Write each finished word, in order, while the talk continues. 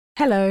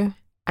Hello,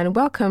 and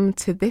welcome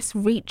to this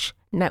Reach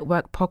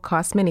Network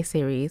podcast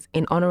miniseries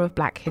in honour of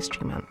Black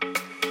History Month.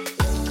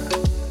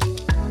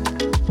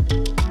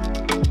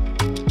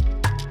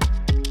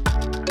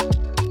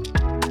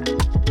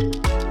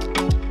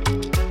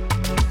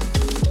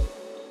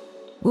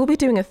 We'll be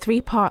doing a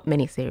 3-part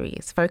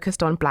miniseries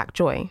focused on Black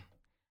joy,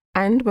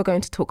 and we're going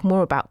to talk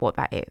more about what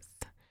that is.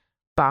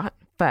 But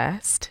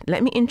first,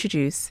 let me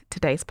introduce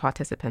today's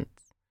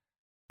participants.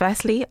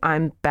 Firstly,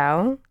 I'm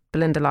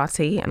Belinda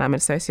Larty, and I'm an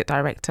Associate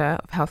Director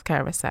of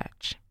Healthcare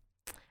Research.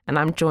 And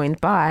I'm joined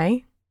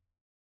by...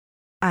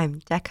 I'm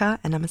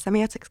Decca, and I'm a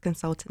semiotics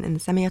consultant in the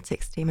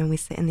semiotics team, and we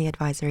sit in the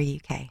Advisory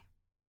UK.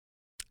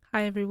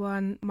 Hi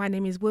everyone, my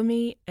name is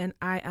Wumi, and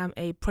I am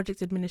a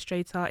project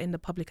administrator in the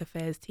public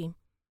affairs team.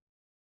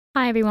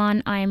 Hi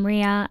everyone, I am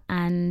Ria,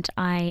 and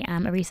I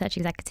am a research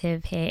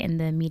executive here in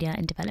the media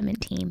and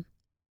development team.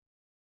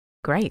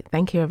 Great,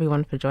 thank you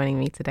everyone for joining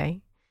me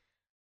today.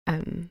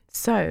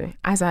 So,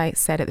 as I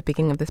said at the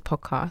beginning of this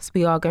podcast,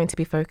 we are going to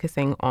be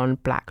focusing on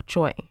Black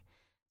joy.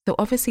 So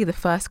obviously the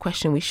first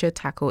question we should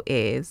tackle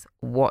is,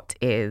 what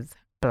is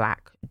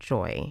Black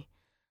joy?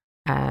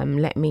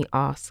 Let me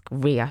ask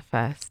Ria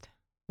first.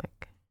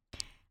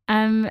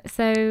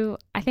 So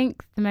I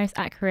think the most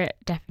accurate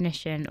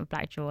definition of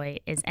Black joy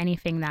is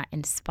anything that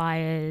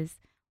inspires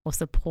or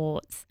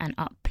supports and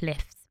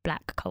uplifts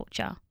Black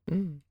culture.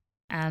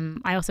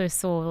 I also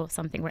saw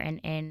something written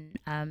in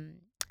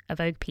a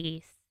Vogue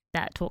piece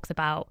that talks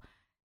about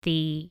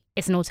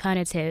it's an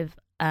alternative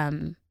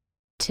to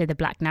the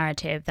Black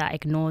narrative that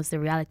ignores the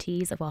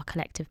realities of our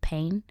collective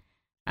pain.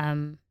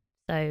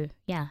 So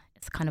yeah,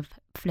 it's kind of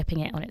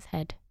flipping it on its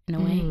head in a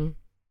way.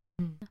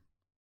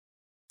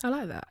 I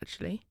like that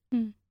actually.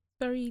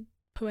 Very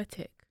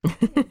poetic.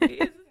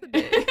 It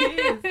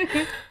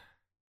is.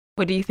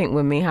 What do you think,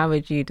 Wumi? How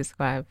would you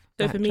describe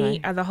So Black for me,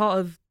 joy? at the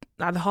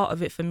heart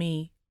of it for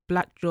me,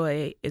 Black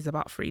joy is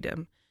about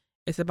freedom.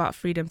 It's about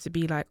freedom to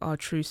be like our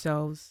true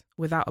selves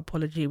without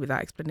apology,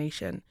 without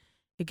explanation.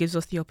 It gives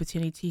us the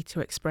opportunity to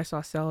express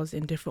ourselves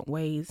in different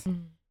ways.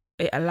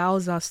 It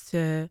allows us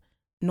to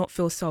not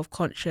feel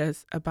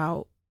self-conscious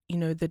about,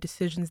 the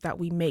decisions that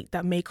we make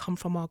that may come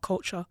from our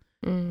culture.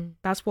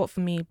 That's what for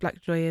me Black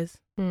joy is,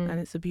 and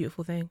it's a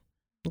beautiful thing.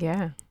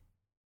 Yeah.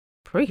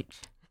 Preach.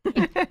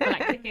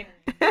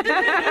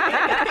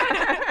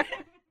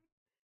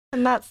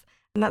 And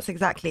that's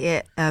exactly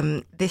it.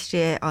 This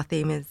year our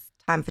theme is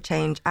time for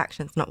change,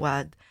 actions, not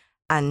words.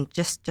 And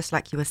just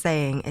like you were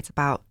saying, it's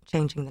about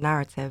changing the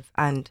narrative.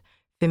 And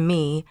for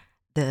me,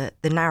 the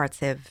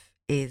narrative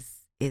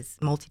is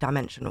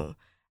multidimensional.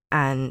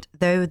 And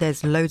though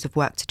there's loads of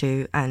work to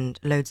do and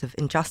loads of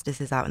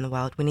injustices out in the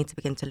world, we need to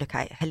begin to look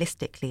at it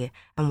holistically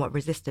and what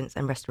resistance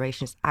and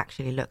restoration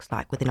actually looks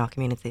like within our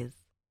communities.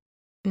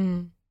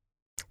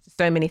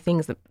 So many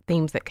themes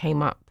that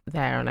came up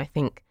there, and I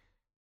think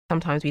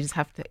sometimes we just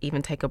have to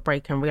even take a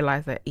break and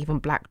realise that even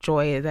Black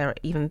joy, there are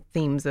even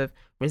themes of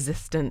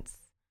resistance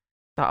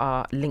that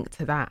are linked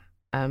to that,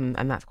 and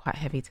that's quite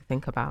heavy to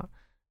think about.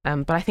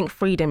 But I think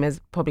freedom is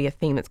probably a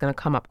theme that's going to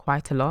come up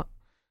quite a lot.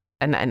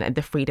 And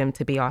the freedom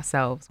to be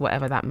ourselves,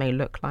 whatever that may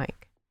look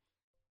like.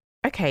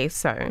 Okay,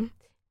 so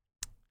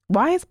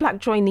why is Black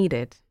joy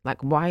needed?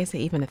 Like, why is it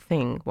even a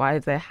thing? Why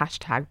is there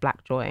hashtag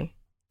Black joy?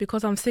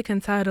 Because I'm sick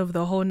and tired of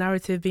the whole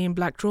narrative being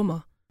Black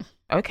trauma.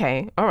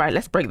 Okay, all right,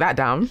 let's break that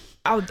down.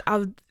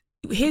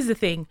 Here's the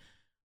thing.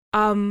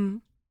 A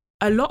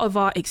lot of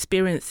our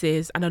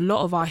experiences and a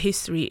lot of our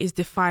history is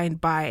defined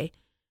by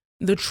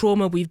the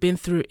trauma we've been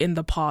through in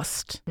the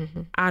past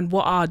and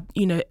what our,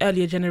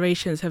 earlier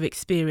generations have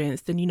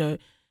experienced. And,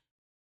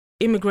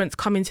 immigrants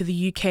coming to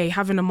the UK,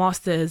 having a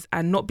master's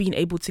and not being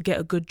able to get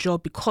a good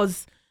job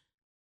because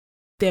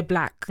they're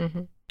Black.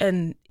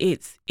 And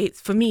it's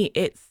for me,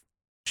 it's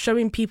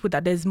showing people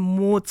that there's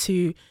more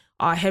to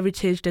our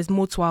heritage, there's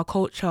more to our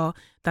culture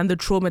than the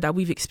trauma that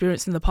we've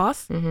experienced in the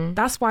past.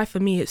 That's why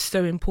for me, it's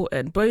so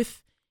important,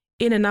 both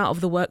in and out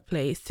of the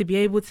workplace, to be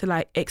able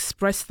to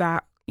express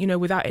that,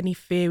 without any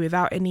fear,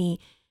 without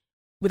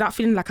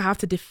feeling like I have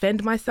to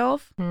defend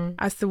myself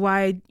as to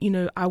why,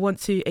 I want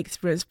to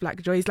experience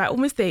Black joy. It's like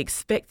almost they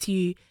expect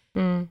you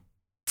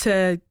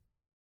to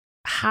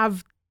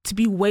have to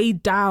be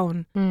weighed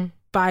down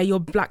by your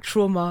Black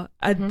trauma.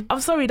 And I'm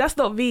sorry, that's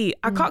not me.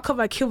 I can't come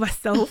and kill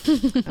myself.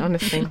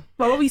 Honestly.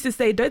 My mom used to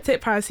say, don't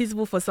take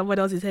paracetamol for someone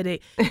else's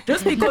headache.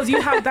 Just because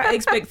you have that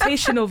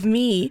expectation of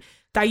me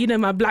that,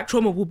 my Black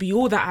trauma will be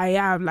all that I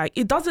am.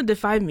 It doesn't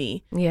define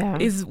me. Yeah.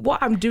 It's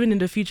what I'm doing in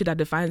the future that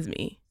defines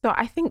me. So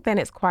I think then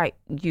it's quite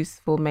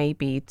useful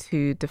maybe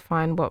to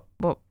define what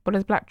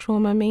does Black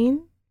trauma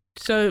mean?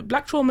 So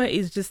Black trauma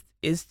is just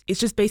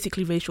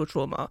basically racial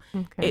trauma.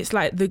 Okay. It's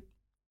like the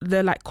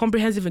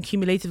comprehensive and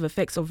cumulative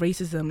effects of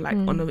racism,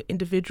 on an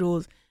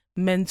individual's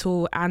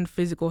mental and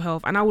physical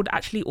health. And I would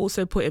actually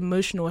also put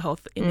emotional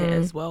health in it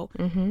as well,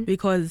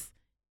 because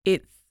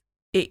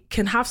it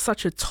can have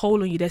such a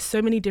toll on you. There's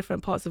so many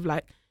different parts of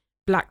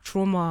Black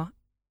trauma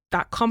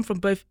that come from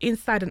both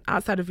inside and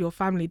outside of your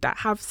family that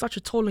have such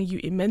a toll on you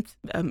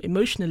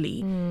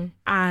emotionally.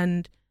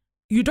 And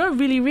you don't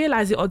really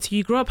realize it until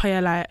you grow up and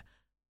you're like,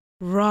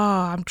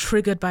 rah, I'm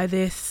triggered by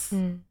this.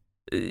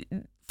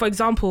 For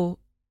example,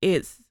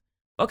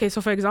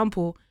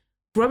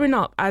 growing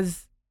up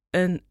as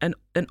an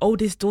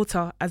oldest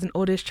daughter, as an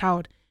oldest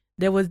child,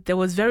 there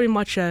was very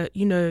much a,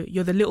 you know,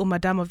 you're the little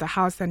madame of the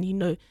house, and you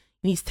know, you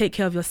need to take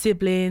care of your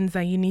siblings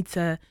and you need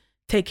to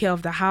take care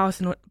of the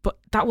house, but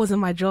that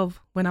wasn't my job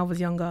when I was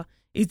younger.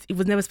 It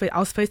was never I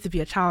was supposed to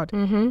be a child.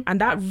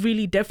 And that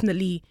really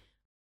definitely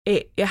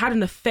it had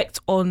an effect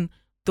on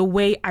the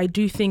way I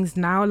do things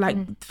now. Like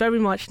very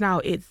much now,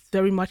 it's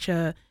very much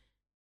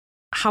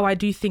how I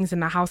do things in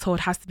the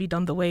household has to be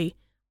done the way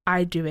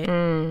I do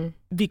it,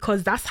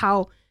 because that's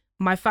how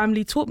my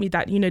family taught me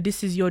that, you know,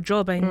 this is your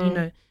job. And you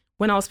know,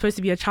 when I was supposed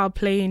to be a child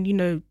playing, you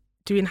know,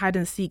 doing hide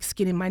and seek,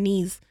 skinning my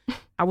knees,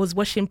 I was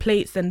washing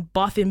plates and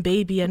bathing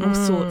baby and all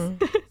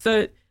sorts.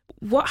 So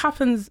what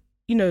happens,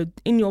 you know,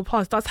 in your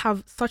past does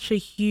have such a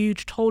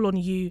huge toll on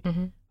you,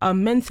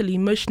 mentally,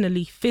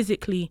 emotionally,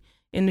 physically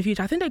in the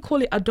future. I think they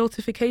call it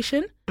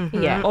adultification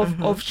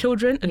of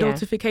children,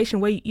 adultification,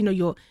 where, you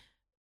know,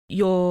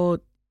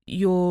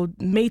 you're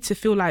made to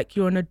feel like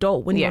you're an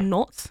adult when you're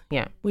not.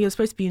 When you're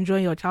supposed to be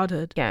enjoying your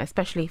childhood. Yeah,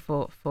 especially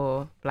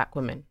for Black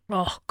women.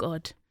 Oh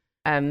God.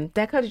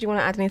 Decca, did you want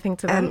to add anything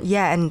to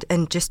that?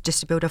 And just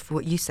to build off of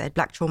what you said,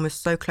 Black trauma is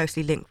so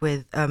closely linked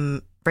with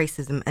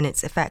racism and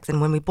its effects.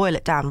 And when we boil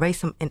it down,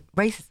 racism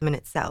in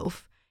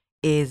itself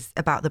is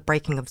about the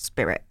breaking of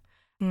spirit.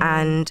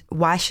 And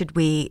why should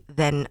we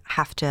then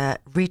have to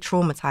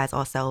re-traumatize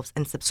ourselves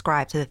and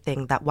subscribe to the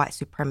thing that white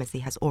supremacy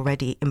has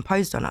already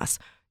imposed on us?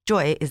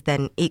 Joy is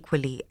then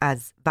equally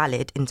as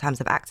valid in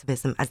terms of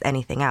activism as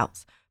anything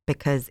else,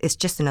 because it's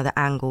just another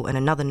angle and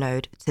another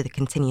node to the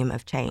continuum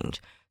of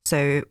change.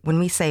 So when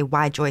we say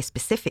why joy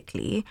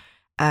specifically,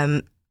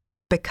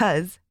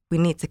 because we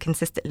need to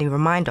consistently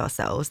remind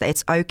ourselves that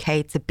it's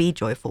okay to be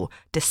joyful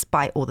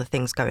despite all the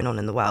things going on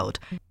in the world.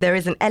 There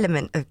is an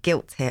element of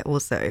guilt here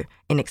also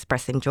in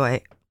expressing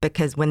joy,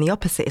 because when the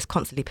opposite is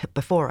constantly put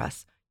before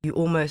us, you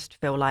almost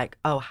feel like,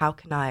 oh, how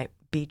can I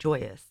be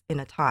joyous in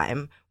a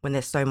time when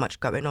there's so much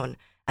going on?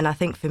 And I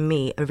think for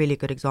me, a really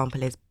good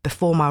example is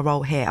before my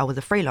role here, I was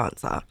a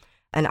freelancer.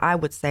 And I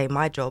would say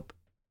my job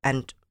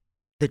and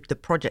the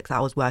projects I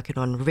was working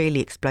on really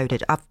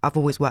exploded. I've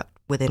always worked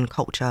within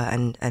culture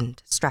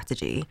and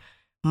strategy.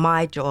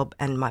 My job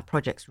and my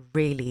projects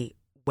really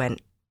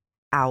went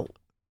out.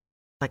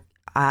 Like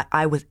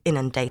I was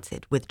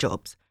inundated with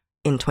jobs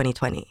in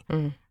 2020.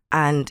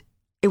 And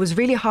it was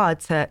really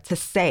hard to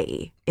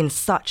say in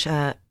such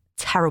a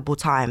terrible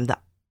time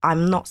that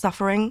I'm not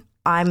suffering,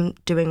 I'm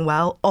doing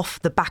well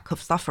off the back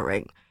of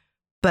suffering.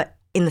 But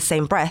in the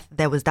same breath,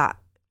 there was that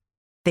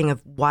thing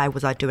of why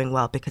was I doing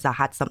well? Because I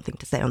had something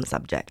to say on the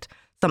subject.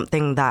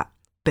 Something that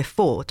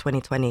before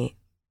 2020,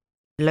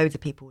 loads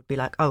of people would be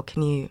like, oh,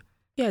 can you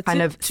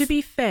to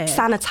be fair,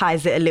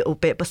 sanitize it a little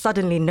bit? But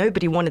suddenly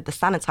nobody wanted the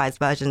sanitized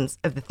versions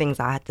of the things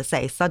I had to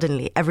say.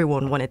 Suddenly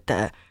everyone wanted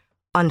the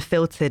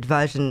unfiltered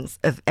versions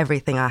of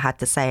everything I had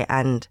to say.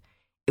 And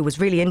it was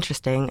really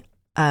interesting.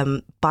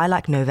 By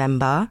like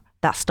November,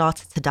 that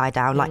started to die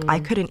down. Like I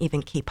couldn't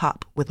even keep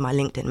up with my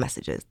LinkedIn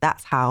messages.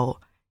 That's how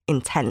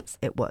intense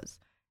it was.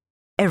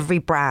 Every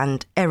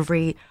brand,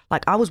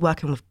 like I was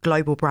working with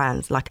global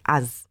brands like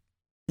as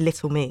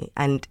little me,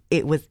 and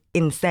it was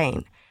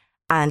insane.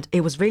 And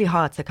it was really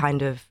hard to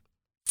kind of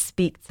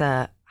speak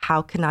to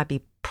how can I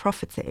be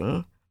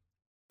profiting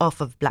off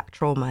of Black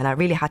trauma. And I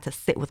really had to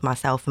sit with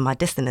myself and my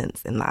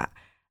dissonance in that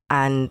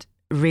and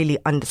really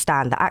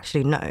understand that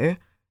actually, no,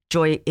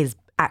 joy is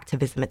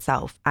activism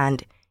itself.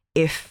 And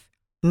if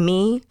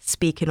me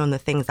speaking on the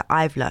things that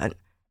I've learned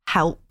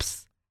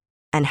helps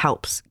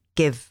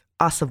give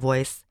us a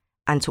voice,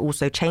 and to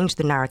also change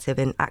the narrative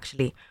in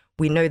actually,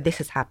 we know this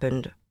has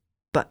happened,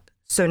 but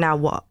so now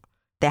what?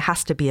 There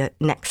has to be a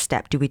next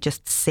step. Do we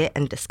just sit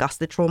and discuss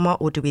the trauma,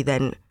 or do we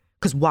then,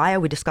 because why are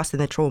we discussing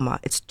the trauma?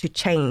 It's to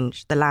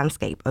change the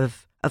landscape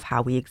of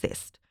how we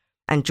exist.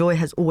 And joy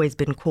has always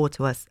been core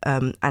to us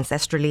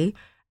ancestrally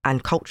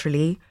and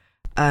culturally.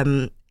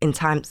 In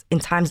times,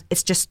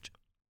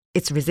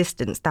 it's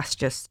resistance. That's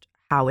just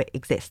how it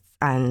exists.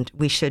 And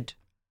we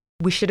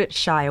shouldn't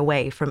shy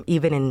away from,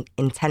 even in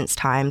intense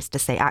times, to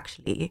say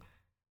actually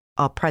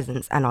our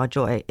presence and our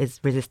joy is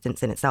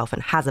resistance in itself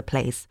and has a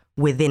place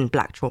within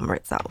Black trauma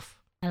itself.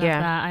 I love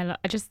that.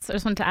 I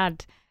just want to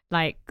add,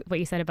 like what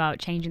you said about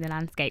changing the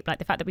landscape, like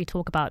the fact that we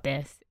talk about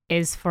this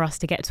is for us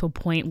to get to a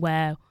point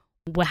where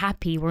we're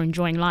happy, we're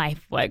enjoying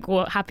life, like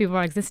we're happy with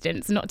our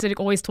existence, not to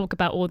always talk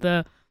about all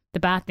the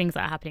bad things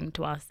that are happening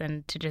to us,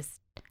 and to just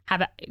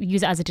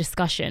use it as a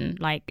discussion.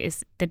 Like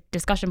the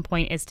discussion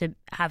point is to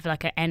have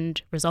like an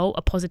end result,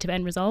 a positive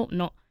end result,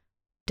 not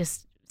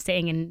just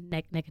sitting in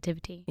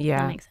negativity. Yeah, if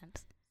that makes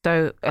sense.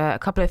 So a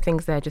couple of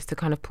things there just to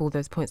kind of pull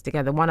those points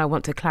together. One, I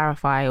want to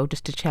clarify, or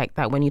just to check,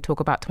 that when you talk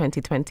about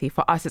 2020,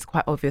 for us it's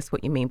quite obvious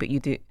what you mean, but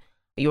you're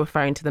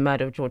referring to the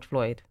murder of George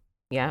Floyd.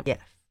 Yeah. Yes.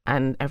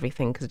 and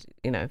everything, because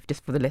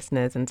just for the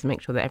listeners and to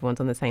make sure that everyone's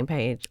on the same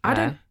page.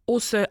 To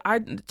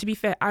be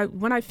fair,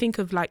 when I think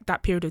of like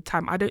that period of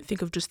time, I don't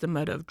think of just the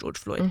murder of George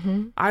Floyd.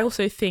 Mm-hmm. I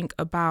also think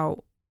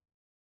about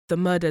the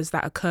murders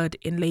that occurred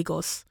in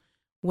Lagos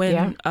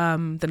when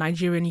the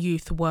Nigerian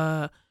youth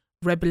were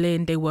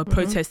rebelling. They were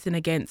protesting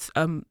against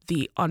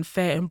the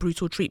unfair and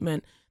brutal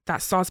treatment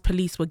that SARS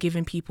police were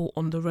giving people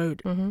on the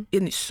road. Mm-hmm.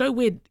 And it's so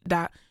weird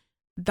that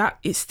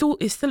it's still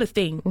a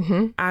thing.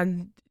 Mm-hmm.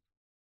 And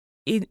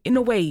in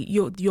a way,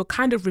 you're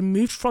kind of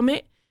removed from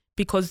it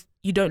because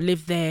you don't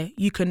live there.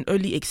 You can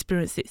only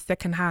experience it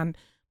secondhand.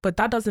 But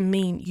that doesn't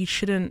mean you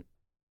shouldn't,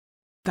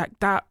 like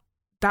that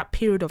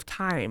period of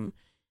time.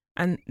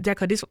 And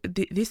Decca,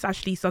 this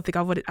actually something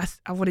I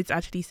wanted to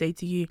actually say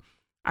to you.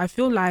 I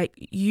feel like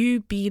you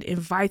being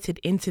invited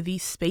into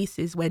these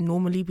spaces where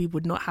normally we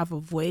would not have a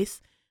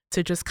voice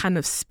to just kind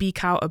of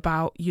speak out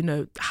about,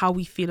 how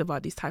we feel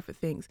about these type of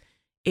things.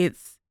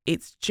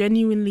 It's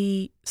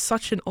genuinely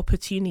such an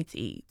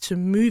opportunity to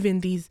move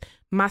in these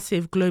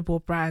massive global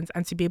brands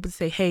and to be able to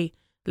say, hey,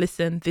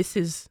 listen, this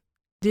is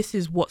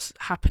what's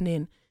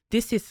happening.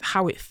 This is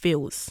how it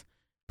feels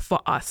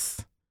for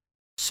us.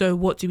 So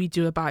what do we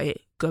do about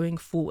it going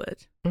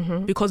forward?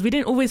 Mm-hmm. Because we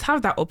didn't always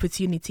have that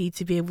opportunity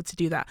to be able to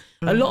do that.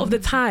 Mm-hmm. A lot of the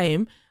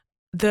time,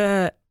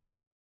 the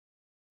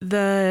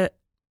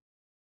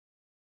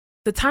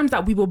times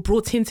that we were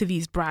brought into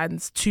these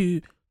brands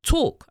to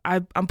talk,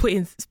 I'm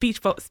putting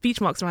speech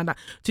marks around that,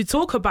 to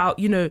talk about,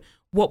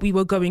 what we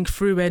were going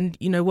through and,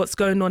 what's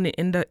going on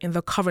in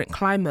the current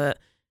climate,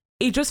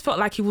 it just felt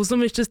like it was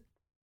almost just,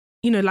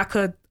 like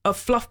a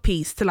fluff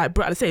piece to like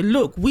say,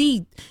 look,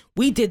 we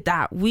did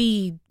that,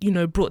 we,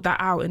 brought that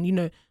out,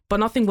 and, but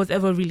nothing was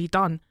ever really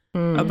done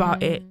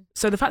about it.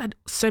 So the fact that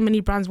so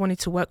many brands wanted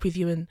to work with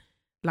you and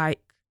like,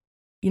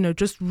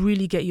 just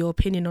really get your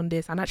opinion on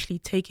this and actually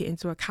take it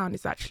into account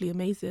is actually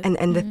amazing.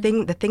 And the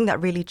thing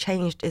that really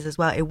changed is as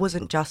well, it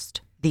wasn't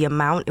just the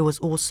amount, it was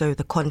also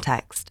the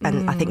context.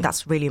 And I think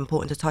that's really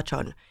important to touch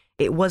on.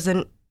 It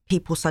wasn't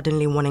people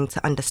suddenly wanting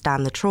to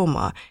understand the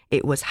trauma.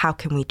 It was how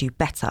can we do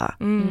better?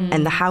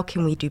 And the how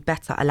can we do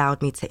better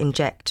allowed me to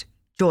inject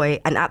joy.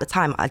 And at the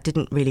time, I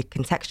didn't really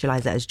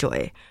contextualize it as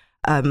joy.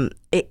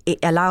 It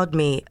allowed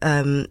me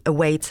a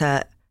way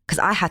to, because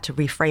I had to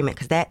reframe it,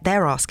 because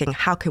they're asking,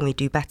 how can we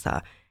do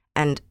better?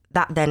 And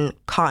that then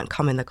can't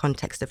come in the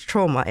context of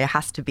trauma. It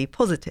has to be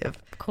positive.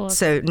 Of course.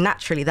 So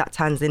naturally that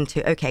turns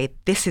into, okay,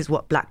 this is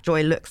what Black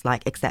joy looks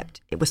like, except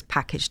it was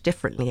packaged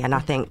differently. And I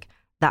think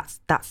that's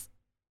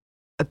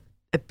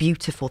a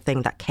beautiful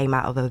thing that came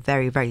out of a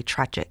very, very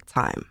tragic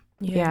time.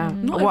 Yeah.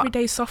 Not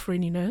everyday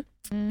suffering,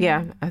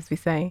 Yeah, as we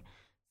say.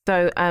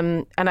 So,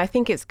 and I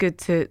think it's good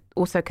to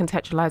also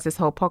contextualize this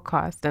whole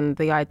podcast, and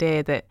the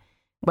idea that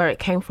where it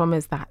came from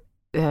is that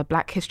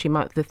Black History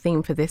Month, the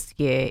theme for this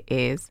year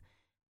is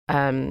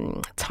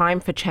time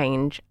for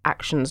change,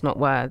 actions, not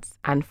words.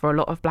 And for a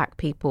lot of Black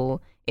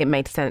people, it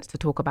made sense to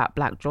talk about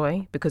Black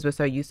joy because we're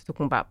so used to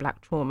talking about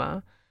Black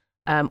trauma,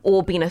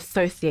 or being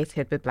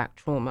associated with Black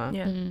trauma,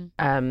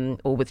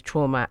 or with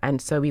trauma.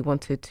 And so we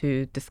wanted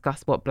to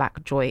discuss what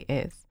Black joy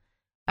is.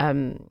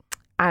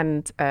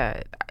 And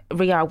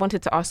Ria, I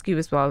wanted to ask you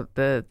as well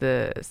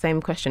the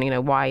same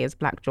question, why is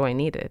Black joy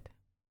needed?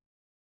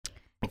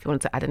 If you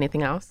wanted to add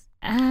anything else.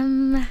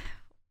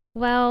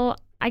 Well,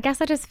 I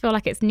guess I just feel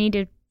like it's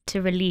needed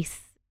to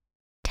release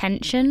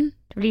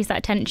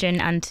that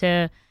tension, and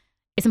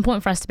it's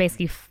important for us to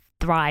basically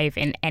thrive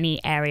in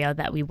any area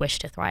that we wish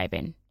to thrive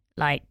in.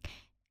 Like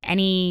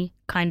any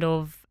kind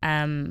of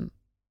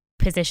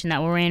position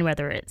that we're in,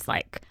 whether it's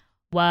like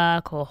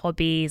work or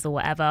hobbies or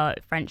whatever,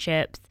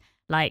 friendships,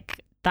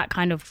 like that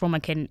kind of trauma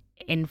can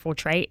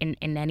infiltrate in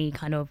any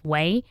kind of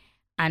way.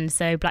 And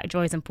so Black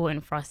joy is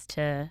important for us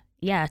to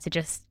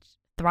just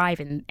thrive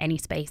in any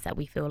space that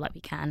we feel like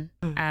we can.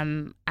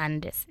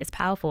 And it's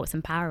powerful, it's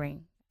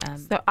empowering.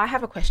 So I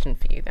have a question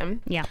for you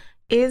then. Yeah.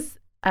 Is,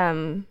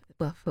 for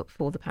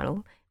the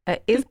panel,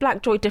 is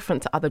Black joy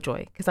different to other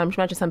joy? Because I'm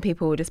imagining some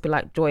people would just be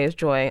like, joy is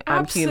joy,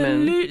 I'm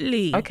human.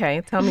 Absolutely.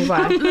 Okay, tell me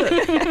why.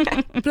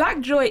 Look, Black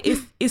joy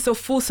is a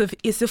force of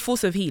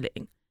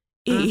healing.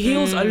 It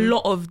heals a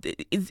lot of,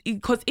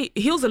 because it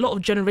heals a lot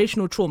of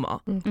generational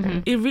trauma.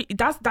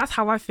 That's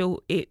how I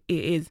feel it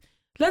is.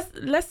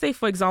 Let's say,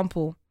 for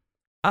example,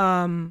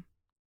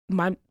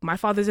 my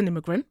father's an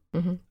immigrant.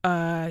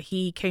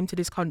 He came to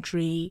this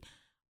country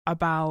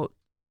about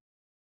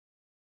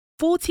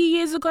 40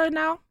 years ago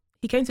now.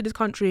 He came to this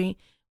country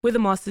with a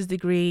master's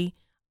degree,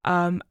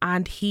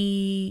 and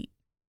he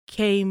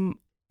came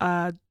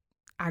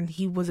and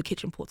he was a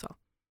kitchen porter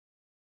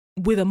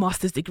with a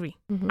master's degree.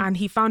 And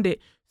he found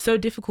it so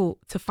difficult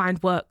to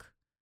find work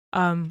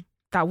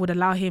that would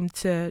allow him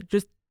to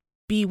just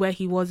be where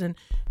he was and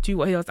do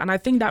what he was. And I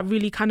think that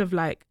really kind of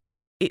like,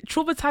 it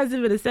traumatized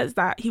him in the sense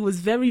that he was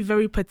very,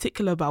 very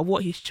particular about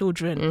what his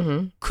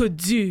children could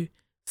do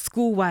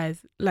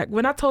school-wise. Like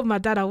when I told my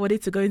dad I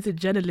wanted to go into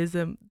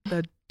journalism,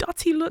 the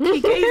dirty look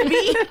he gave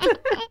me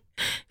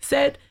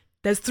said,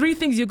 there's 3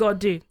 things you got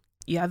to do.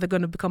 You're either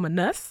going to become a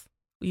nurse,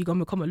 or you're going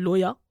to become a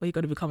lawyer, or you're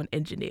going to become an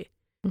engineer.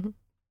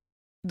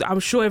 I'm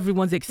sure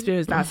everyone's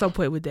experienced that at some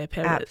point with their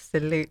parents.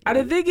 Absolutely. And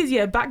the thing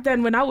is, back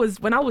then when I was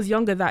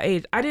younger that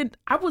age, I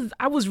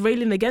was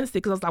railing against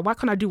it because I was like, why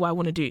can't I do what I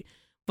want to do?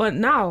 But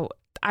now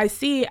I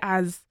see it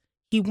as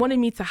he wanted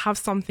me to have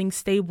something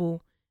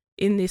stable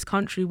in this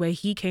country where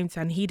he came to,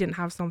 and he didn't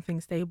have something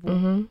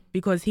stable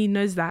because he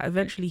knows that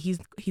eventually he's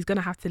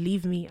gonna have to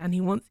leave me, and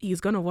he's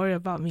gonna worry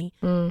about me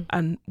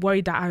and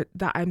worry that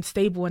I'm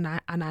stable and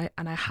I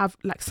have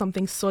like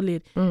something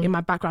solid in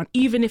my background,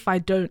 even if I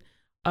don't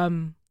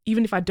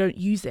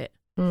use it.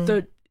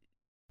 So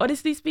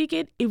honestly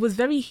speaking, it was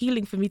very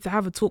healing for me to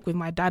have a talk with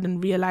my dad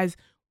and realize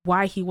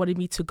why he wanted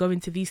me to go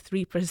into these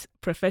 3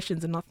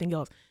 professions and nothing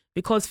else.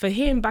 Because for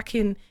him, back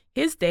in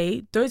his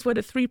day, those were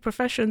the 3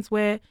 professions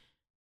where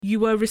you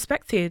were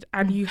respected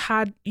and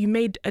you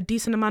made a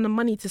decent amount of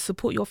money to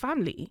support your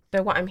family.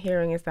 So what I'm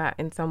hearing is that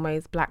in some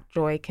ways Black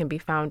joy can be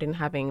found in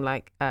having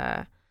like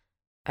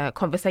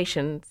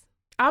conversations.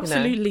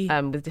 Absolutely.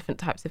 With different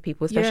types of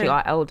people, especially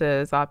our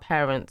elders, our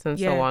parents and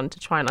so on, to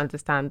try and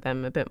understand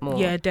them a bit more.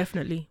 Yeah,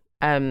 definitely.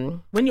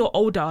 When you're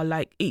older,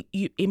 like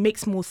it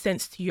makes more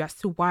sense to you as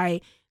to why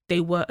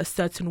they were a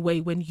certain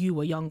way when you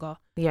were younger.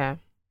 Yeah.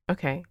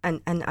 Okay.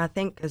 And I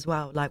think as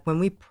well, like when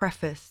we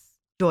preface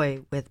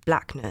joy with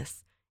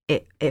Blackness,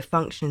 it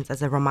functions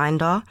as a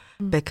reminder,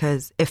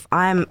 because if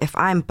I'm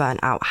burnt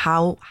out,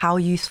 how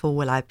useful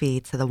will I be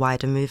to the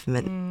wider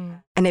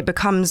movement? And it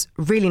becomes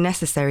really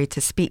necessary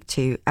to speak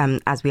to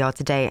as we are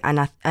today.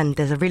 And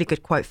there's a really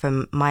good quote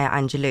from Maya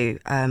Angelou.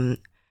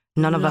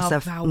 None of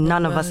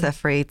us are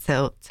free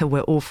till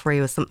we're all free,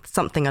 or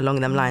something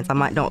along them lines. I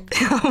might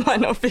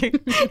not be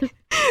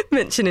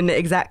mentioning it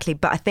exactly,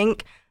 but I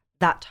think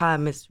that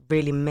term is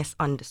really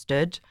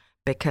misunderstood,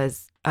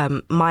 because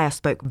Maya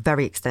spoke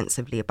very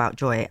extensively about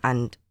joy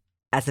and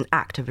as an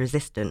act of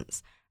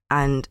resistance.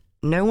 And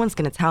no one's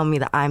going to tell me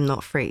that I'm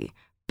not free,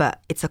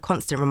 but it's a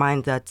constant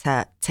reminder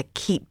to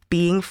keep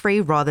being free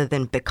rather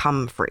than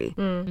become free.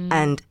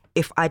 And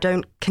if I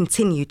don't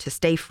continue to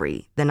stay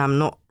free, then I'm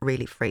not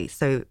really free.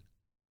 So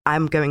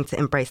I'm going to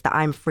embrace that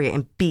I'm free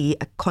and be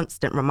a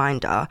constant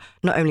reminder,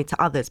 not only to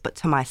others, but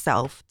to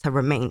myself, to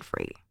remain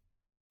free.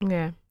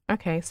 Yeah.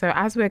 Okay. So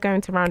as we're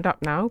going to round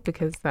up now,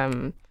 because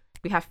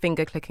we have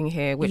finger clicking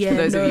here, which for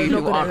those of you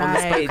who aren't on the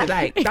spoken,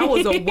 like that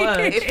was a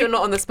word. If you're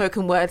not on the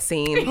spoken word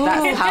scene,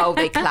 that's how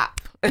they clap.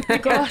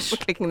 Gosh,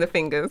 clicking the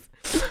fingers.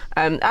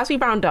 As we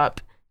round up,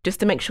 just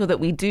to make sure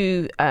that we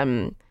do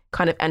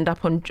kind of end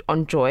up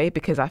on joy,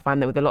 because I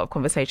find that with a lot of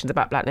conversations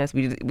about Blackness,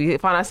 we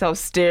find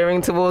ourselves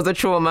steering towards a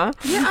trauma.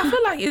 Yeah, I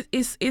feel like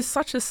it's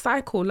such a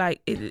cycle.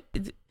 Like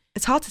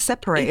it's hard to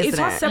separate, isn't it? It's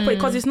hard to separate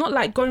because it's not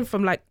like going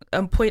from like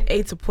point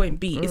A to point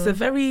B. It's a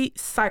very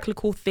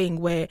cyclical thing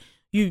where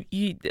you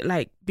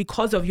like,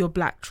 because of your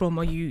Black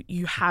trauma,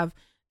 you have,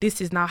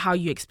 this is now how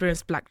you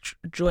experience Black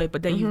joy,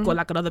 but then you've got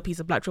like another piece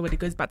of Black trauma that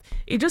goes back.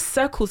 It just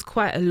circles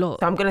quite a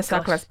lot. So I'm going to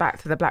circle us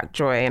back to the Black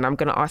joy, and I'm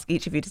going to ask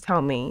each of you to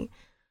tell me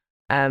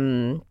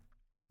a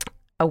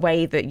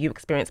way that you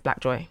experience Black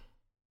joy.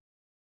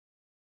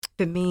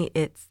 For me,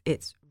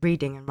 it's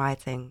reading and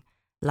writing.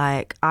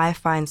 Like, I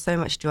find so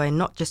much joy,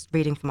 not just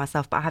reading for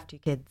myself, but I have 2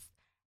 kids,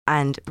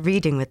 and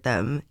reading with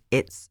them,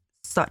 it's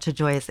such a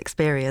joyous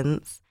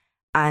experience.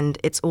 And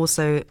it's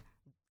also,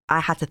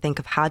 I had to think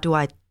of, how do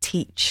I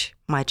teach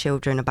my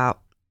children about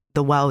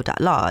the world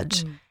at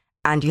large?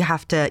 And you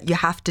have to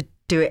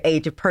do it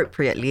age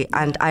appropriately.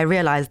 And I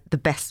realized the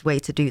best way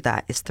to do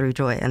that is through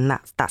joy, and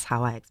that's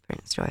how I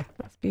experience joy.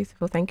 That's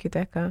beautiful. Thank you,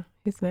 Decca.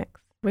 Who's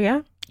next?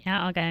 Ria?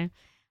 Yeah, I'll go.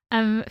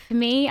 For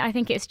me, I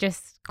think it's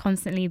just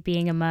constantly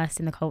being immersed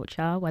in the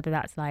culture, whether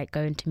that's like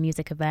going to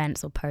music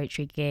events or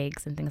poetry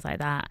gigs and things like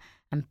that,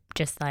 and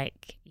just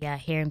like,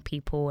 hearing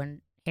people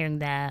and hearing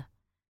their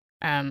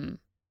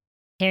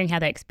hearing how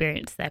they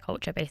experience their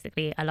culture,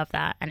 basically. I love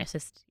that. And it's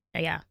just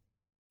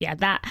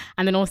that.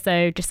 And then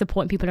also just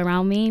supporting people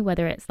around me,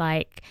 whether it's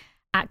like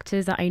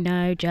actors that I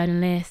know,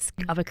 journalists,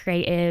 other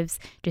creatives,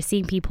 just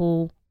seeing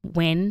people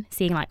win,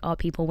 seeing like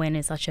people win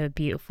is such a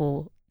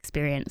beautiful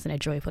experience and a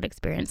joyful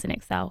experience in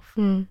itself.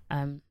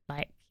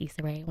 Like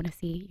Issa Rae, I want to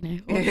see,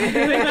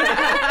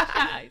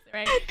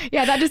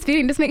 that just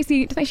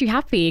makes you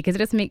happy, because it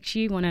just makes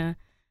you want to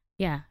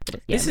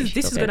this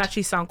is going to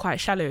actually sound quite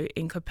shallow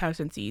in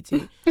comparison to you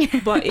two,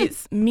 but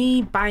it's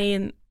me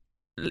buying,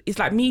 it's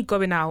like me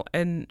going out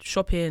and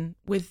shopping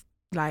with,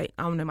 like,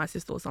 I don't know, my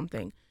sister or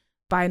something,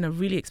 buying a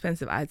really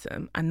expensive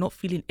item and not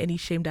feeling any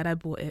shame that I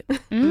bought it.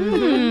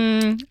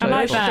 I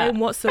like no shame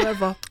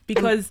whatsoever,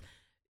 because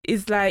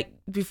it's like,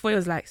 before it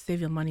was like,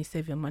 save your money,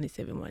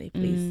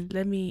 please.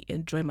 Let me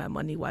enjoy my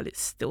money while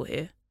it's still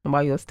here. And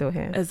while you're still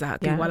here.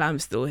 Exactly, while I'm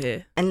still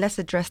here. And let's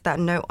address that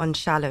note on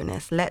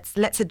shallowness.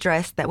 Let's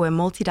address that we're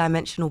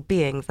multidimensional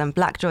beings, and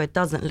Black joy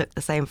doesn't look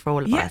the same for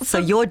all of us. So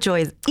your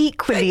joy is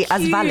equally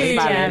as valid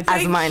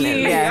as mine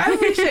is. Yeah, I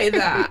appreciate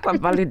that.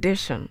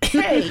 Validation.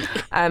 Hey.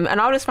 And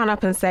I'll just run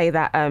up and say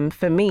that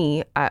for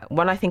me,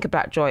 when I think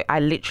about joy, I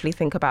literally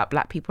think about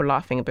Black people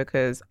laughing,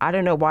 because I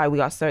don't know why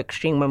we are so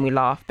extreme when we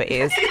laugh, but it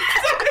is...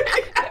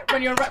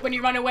 when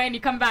you run away and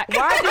you come back.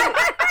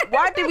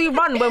 Why do we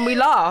run when we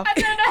laugh? I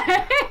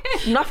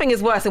don't know. Nothing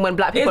is worse than when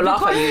black people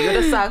laugh at you. You're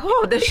just like,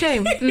 oh, the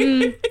shame.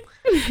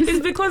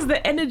 It's because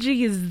the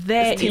energy is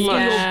there in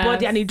your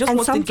body and it just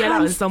wants to get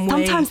out in some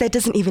way. Sometimes there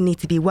doesn't even need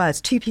to be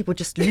words. Two people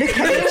just look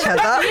at each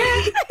other.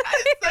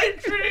 So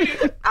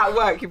true. At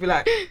work, you'd be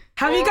like,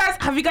 Have you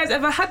guys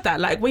ever had that?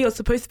 Like when you're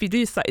supposed to be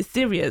doing something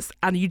serious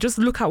and you just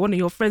look at one of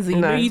your friends and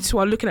you know you two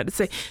are looking at the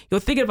same,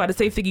 you're thinking about the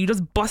same thing, you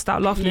just bust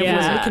out laughing and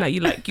everyone's looking at you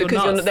like you're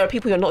nuts. There are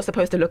people you're not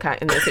supposed to look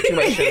at in those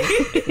situations.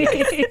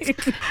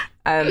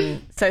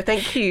 So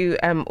thank you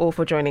all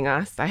for joining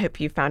us. I hope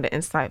you found it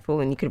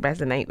insightful and you could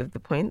resonate with the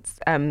points.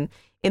 In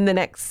the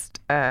next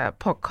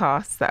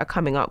podcasts that are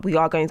coming up, we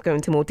are going to go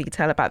into more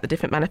detail about the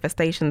different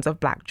manifestations of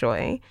Black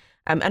joy.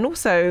 And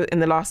also in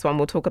the last one,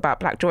 we'll talk about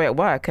Black joy at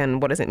work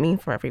and what does it mean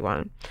for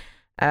everyone.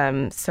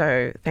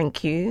 So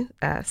thank you,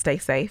 stay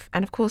safe,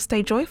 and of course,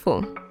 stay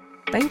joyful.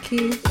 Thank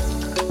you.